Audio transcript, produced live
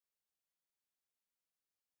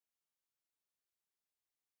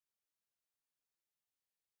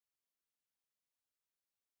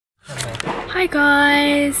Hi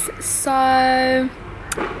guys, so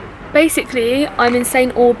basically I'm in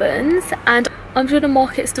St Albans and I'm doing a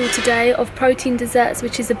market stall today of Protein Desserts,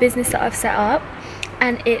 which is a business that I've set up,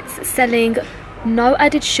 and it's selling no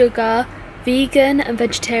added sugar, vegan and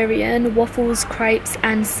vegetarian waffles, crepes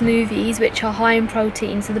and smoothies which are high in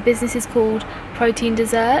protein. So the business is called Protein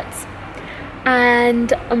Desserts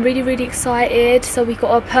and I'm really excited. So we've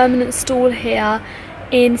got a permanent stall here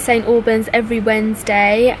in St Albans every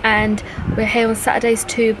Wednesday, and we're here on Saturdays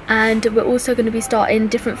too, and we're also going to be starting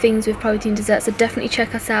different things with Protein Desserts, so definitely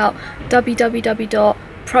check us out.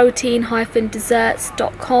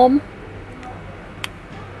 www.protein-desserts.com.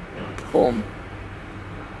 Boom.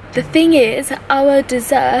 The thing is, our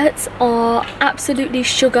desserts are absolutely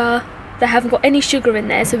sugar. They haven't got any sugar in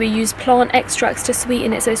there, so we use plant extracts to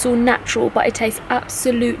sweeten it, so it's all natural, but it tastes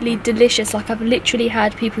absolutely delicious. Like, I've literally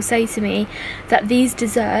had people say to me that these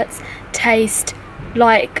desserts taste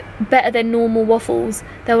like better than normal waffles.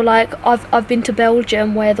 They were like, I've been to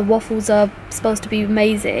Belgium where the waffles are supposed to be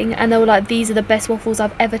amazing, and they were like, these are the best waffles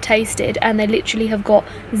I've ever tasted, and they literally have got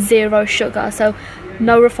 0 sugar. So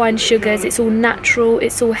no refined sugars, it's all natural,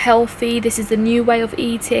 it's all healthy. This is the new way of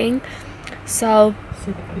eating. So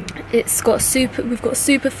it's got we've got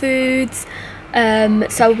superfoods,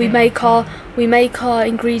 so we make our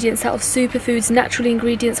ingredients out of superfoods, natural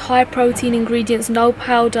ingredients, high protein ingredients, no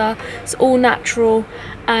powder. It's all natural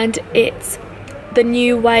and it's the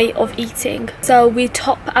new way of eating. So we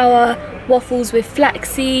top our waffles with flax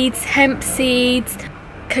seeds, hemp seeds,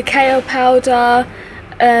 cacao powder.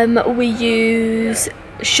 We use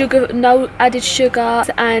sugar, no added sugar,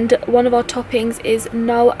 and one of our toppings is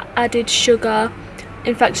no added sugar,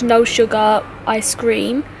 in fact no sugar ice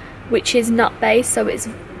cream, which is nut based, so it's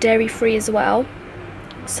dairy free as well.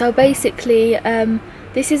 So basically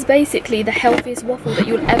this is basically the healthiest waffle that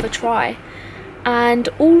you'll ever try. And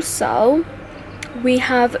also we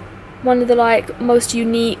have one of the most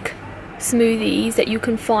unique smoothies that you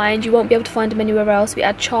can find. You won't be able to find them anywhere else. We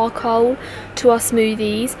add charcoal to our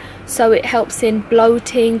smoothies, so it helps in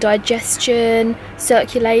bloating, digestion,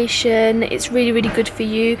 circulation. It's really good for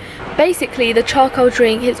you. Basically the charcoal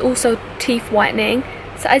drink is also teeth whitening,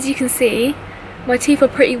 so as you can see my teeth are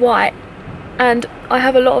pretty white and I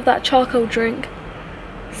have a lot of that charcoal drink.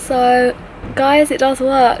 So guys, it does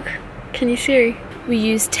work. Can you see? We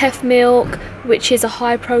use teff milk, which is a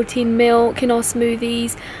high protein milk, in our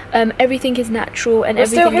smoothies. Everything is natural and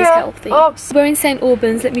everything is healthy. We're in St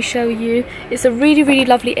Albans, let me show you. It's a really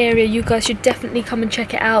lovely area. You guys should definitely come and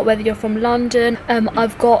check it out, whether you're from London.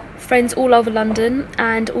 I've got friends all over London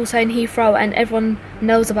and also in Heathrow, and everyone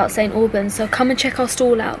knows about St Albans, so come and check our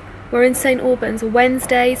stall out. We're in St Albans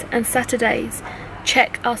Wednesdays and Saturdays.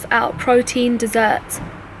 Check us out. Protein Desserts.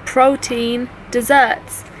 Protein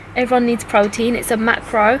Desserts. Everyone needs protein. It's a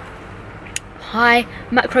high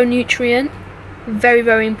macronutrient,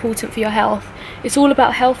 very important for your health. It's all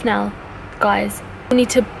about health now, guys. We need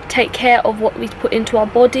to take care of what we put into our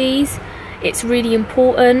bodies. It's really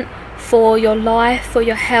important for your life, for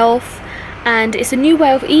your health, and it's a new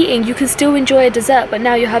way of eating. You can still enjoy a dessert, but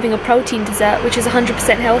now you're having a protein dessert, which is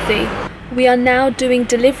 100% healthy. We are now doing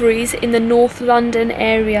deliveries in the North London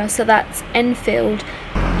area, so that's Enfield.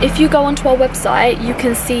 If you go onto our website, you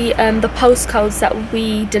can see the postcodes that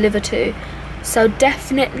we deliver to. So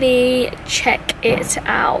definitely check it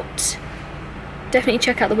out. Definitely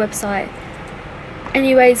check out the website.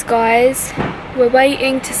 Anyways guys, we're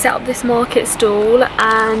waiting to set up this market stall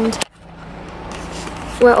and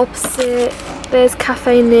we're opposite, there's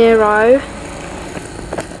Cafe Nero.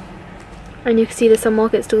 And you can see there's some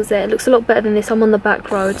market stalls there. It looks a lot better than this. I'm on the back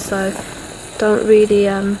road, so don't really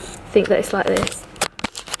think that it's like this.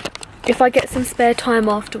 If I get some spare time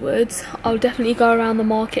afterwards, I'll definitely go around the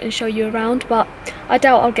market and show you around, but I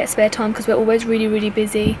doubt I'll get spare time because we're always really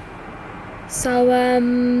busy. So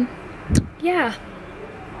yeah,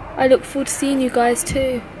 I look forward to seeing you guys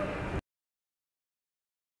too.